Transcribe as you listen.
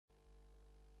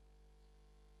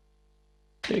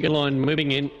Second line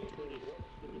moving in.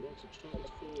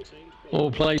 All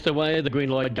placed away, the green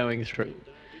light going through.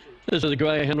 This is a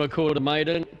greyhound recorder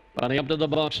maiden. Running up to the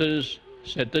boxes.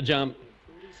 Set to jump.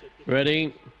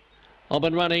 Ready. Up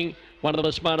and running. One of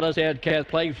the smartest outcast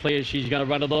play flares. She's going to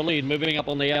run to the lead. Moving up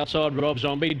on the outside, Rob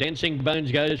Zombie. Dancing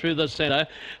Bones goes through the centre.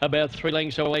 About 3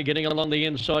 lengths away. Getting along the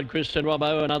inside, Kristen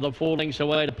Robbo. Another 4 lengths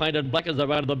away to Painted Black as they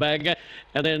run to the bag.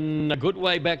 And then a good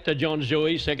way back to John's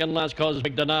Joy. Second last,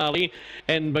 Cosmic Denali.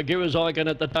 And Bagheera's Icon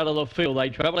at the tail of the field. They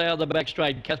travel out of the back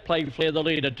straight. Cast Play Flare the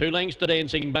leader. 2 lengths to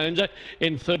Dancing Bones.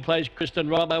 In third place, Kristen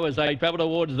Robbo as they travel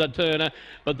towards the turner.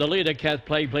 But the leader, Cast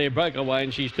Play Flare, broke away.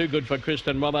 And she's too good for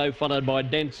Kristen Robbo. Followed by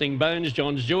Dancing Bones,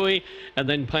 John's Joy. And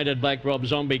then Painted Black, Rob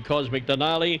Zombie, Cosmic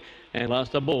Denali, and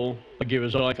last of all,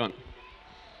 Bagheera's Icon.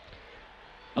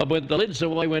 Up with the lids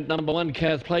away went number 1,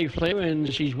 Kath Playflair,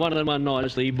 and she's 1-1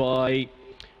 nicely by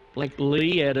Black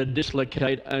Lee out of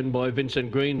Dislocate, owned by Vincent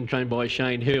Green, trained by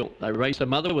Shane Hill. They race a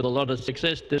mother with a lot of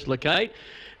success, Dislocate.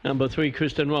 Number 3,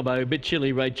 Kristen Robbo. A bit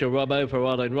chilly, Rachel Robbo for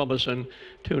Eileen Robertson.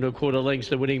 2 1/4 lengths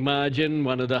the winning margin.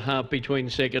 1 1/2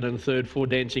 between second and third for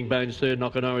Dancing Bones. Third,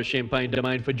 Nokonora Champagne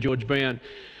Domain for George Brown.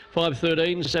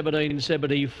 5:13,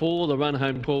 17:74. The run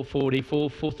home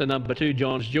 12:44. Fourth to number 2,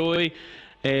 John's Joy.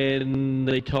 And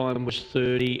the time was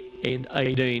 30 and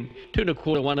 18. 2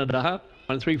 1/4, 1 1/2.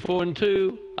 1, 3, 4 and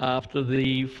 2 after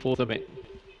the fourth event.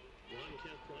 1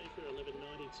 Kath Playfair,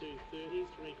 11.92.30.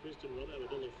 3 Kristen Robbo,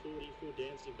 $1.40. 4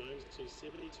 Dancing Bones,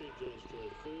 2.72. John's Joy,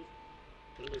 4th.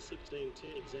 Number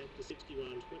 16.10 exact to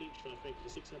 61.20. Trifecta to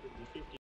 650.